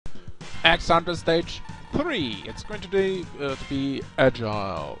Axe Hunter Stage 3. It's going to be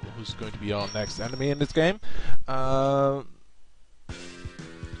Agile, who's going to be our next enemy in this game.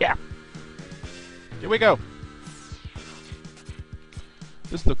 Yeah. Here we go.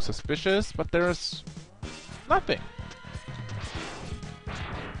 This looks suspicious, but there is nothing.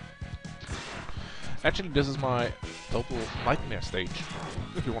 Actually, this is my total nightmare stage,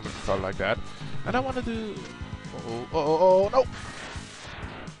 if you want to call it like that. And I want to do... Oh, no!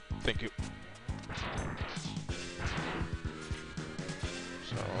 Thank you.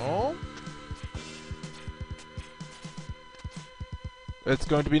 So... It's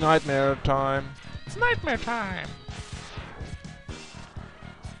going to be nightmare time. It's nightmare time!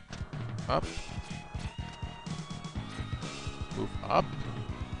 Up. Move up.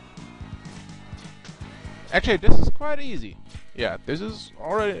 Actually, this is quite easy. Yeah, this is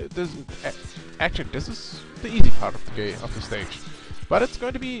already... Actually, this is the easy part of the game, of the stage. But it's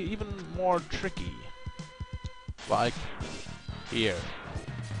going to be even more tricky. Like here.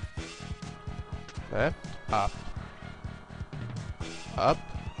 Left, up. Up,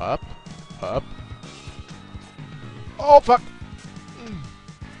 up, up. Oh, fuck!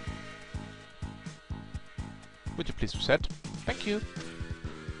 Would you please reset? Thank you.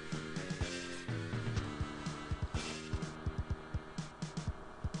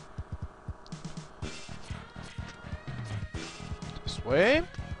 This way.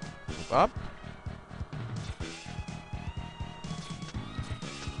 Move up.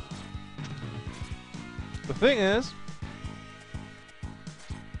 The thing is...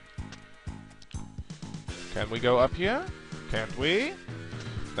 Can we go up here? Can't we?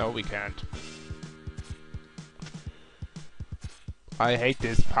 No, we can't. I hate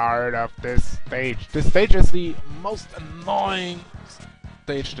this part of this stage. This stage is the most annoying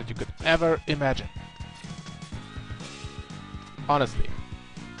stage that you could ever imagine. Honestly.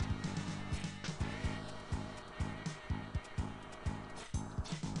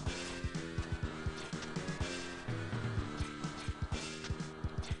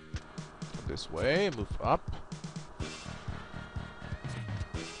 This way, move up.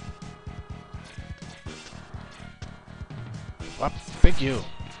 Up, thank you.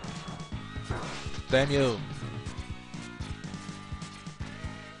 Damn you.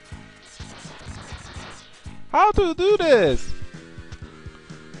 How to do this?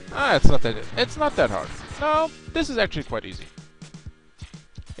 Ah, it's not that hard. No, this is actually quite easy.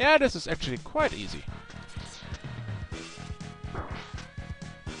 Yeah, this is actually quite easy.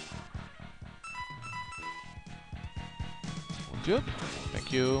 Good.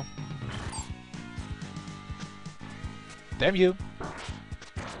 Thank you. Damn you.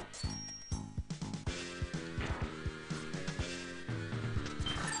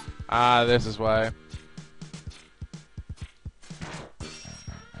 Ah, this is why.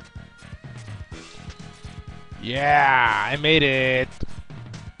 Yeah, I made it.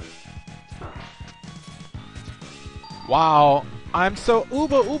 Wow, I'm so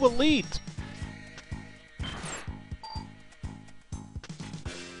uber elite.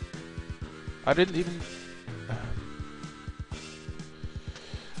 I didn't even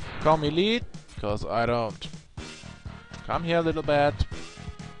call me elite, because I don't. Come here, little bat.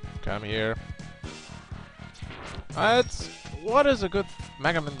 Come here. What is a good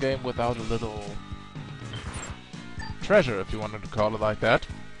Megaman game without a little treasure, if you wanted to call it like that?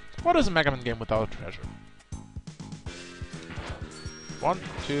 What is a Megaman game without a treasure? 1,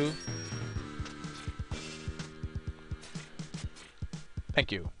 2.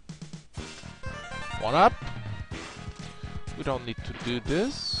 Thank you. 1 up. We don't need to do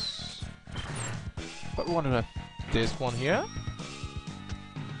this. But we want to have this one here.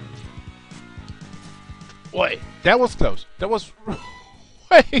 Wait, that was close. That was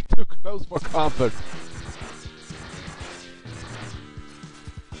way too close for comfort.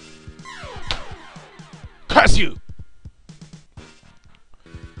 Curse you!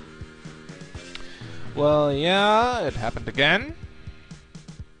 Well, yeah, it happened again.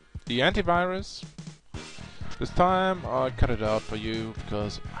 The antivirus. This time I cut it out for you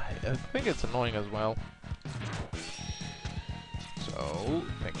because I think it's annoying as well. So,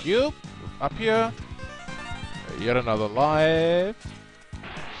 thank you. Move up here. Yet another life.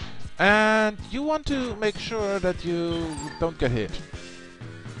 And you want to make sure that you don't get hit.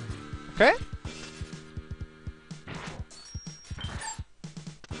 Okay?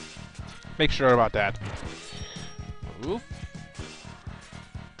 Make sure about that. Move.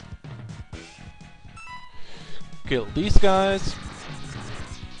 Kill these guys.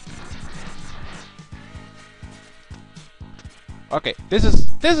 Okay, this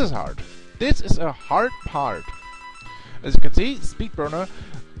is hard. This is a hard part. As you can see, Speedburner,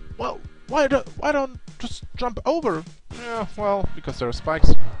 well, Why don't just jump over? Yeah, well, because there are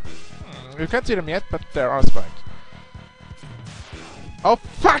spikes. You can't see them yet, but there are spikes. Oh,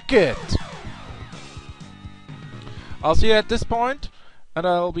 fuck it! I'll see you at this point, and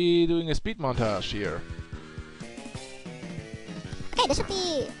I'll be doing a speed montage here. Okay, this should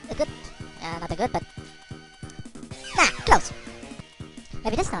be a good... not a good, but... Ah, close.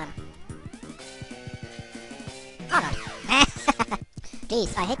 Maybe this time. Oh no.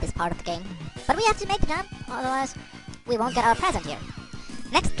 Jeez, I hate this part of the game. But we have to make the jump, otherwise we won't get our present here.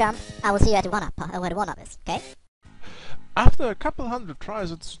 Next jump, I will see you at the one-up, where the one-up is, okay? After a couple hundred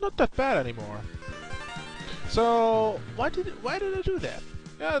tries, it's not that bad anymore. So, why did I do that?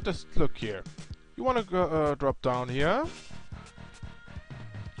 Yeah, just look here. You wanna go, drop down here.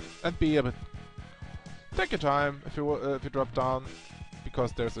 And be a bit... Take your time if you drop down,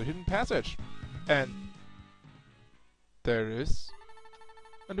 because there's a hidden passage. And... there is...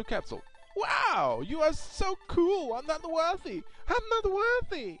 a new capsule. Wow! You are so cool! I'm not worthy! I'm not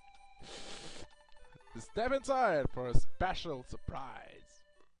worthy! Step inside for a special surprise.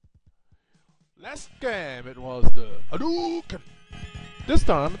 Last game it was the Shoryuken. This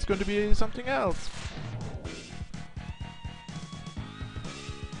time it's going to be something else.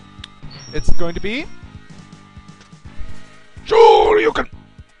 It's going to be Shoryuken.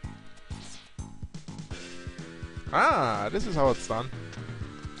 Ah, this is how it's done.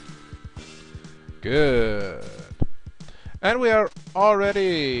 Good. And we are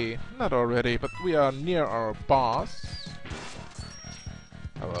already... not already, but we are near our boss.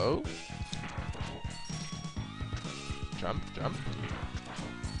 Hello? Jump, jump.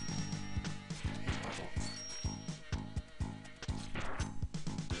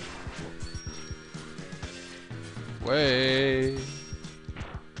 Way.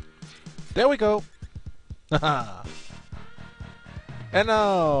 There we go. Haha. And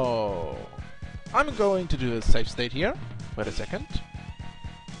now I'm going to do a save state here. Wait a second.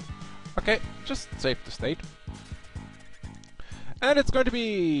 Okay, just save the state. And it's going to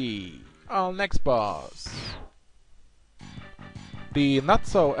be our next boss. The not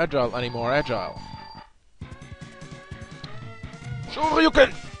so agile anymore Agile.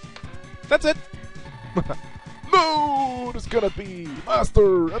 Shoryuken! That's it! No! It's gonna be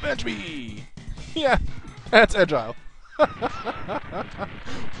Master, avenge me! Yeah, that's Agile.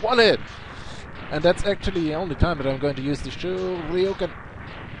 One hit! And that's actually the only time that I'm going to use the Shoryuken.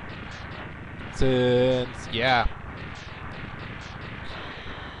 Since, yeah.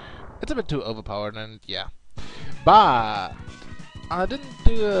 It's a bit too overpowered and yeah. But I didn't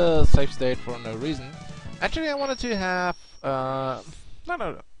do a save state for no reason. Actually I wanted to have...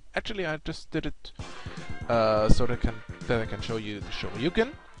 no. Actually I just did it so that I can show you the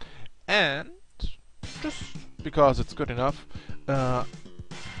Shoryuken. And just because it's good enough,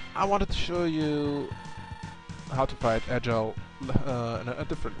 I wanted to show you how to fight Agile in a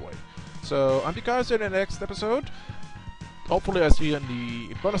different way. So, I'll be guys in the next episode. Hopefully I see you in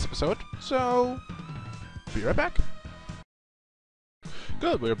the bonus episode. So, be right back.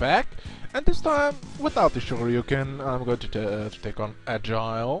 Good, we're back. And this time, without the Shoryuken, I'm going to take on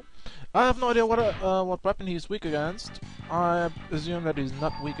Agile. I have no idea what weapon he's weak against. I assume that he's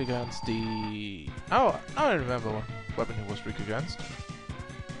not weak against the... Oh, I don't remember what weapon he was weak against.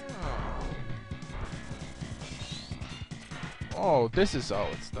 Oh, this is how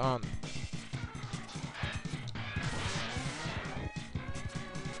it's done.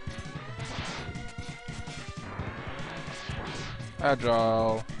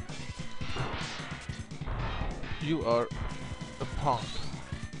 Agile. You are a punk.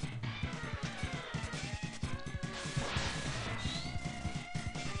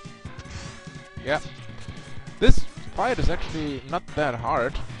 Yeah. This fight is actually not that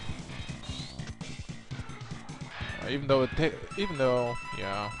hard. Even though,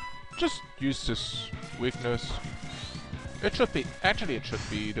 yeah, just use this weakness. It should be, actually it should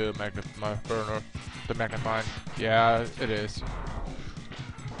be the magnet burner, the magnet mine. Yeah, it is.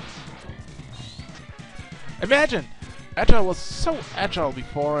 Imagine! Agile was so agile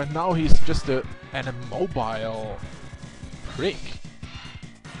before and now he's just an immobile prick.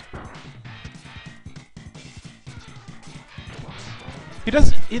 He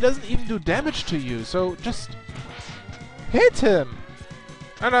doesn't even do damage to you, so just hit him!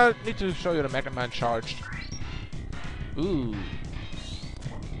 And I need to show you the Megaman charged. Ooh.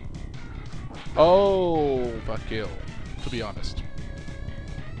 Overkill, to be honest.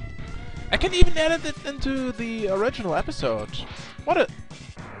 I can even edit it into the original episode. What a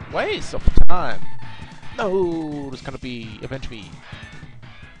waste of time. No, there's gonna be avenge me.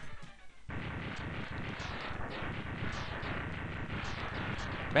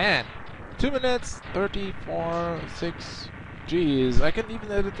 Man, 2 minutes, 34, 6. Jeez, I can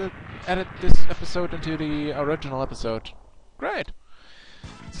even edit this episode into the original episode. Great!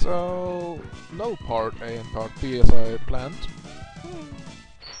 So, no part A and part B as I planned.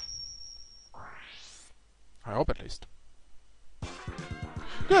 I hope at least.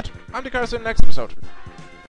 Good! I'm Dekaar, see you in the next episode.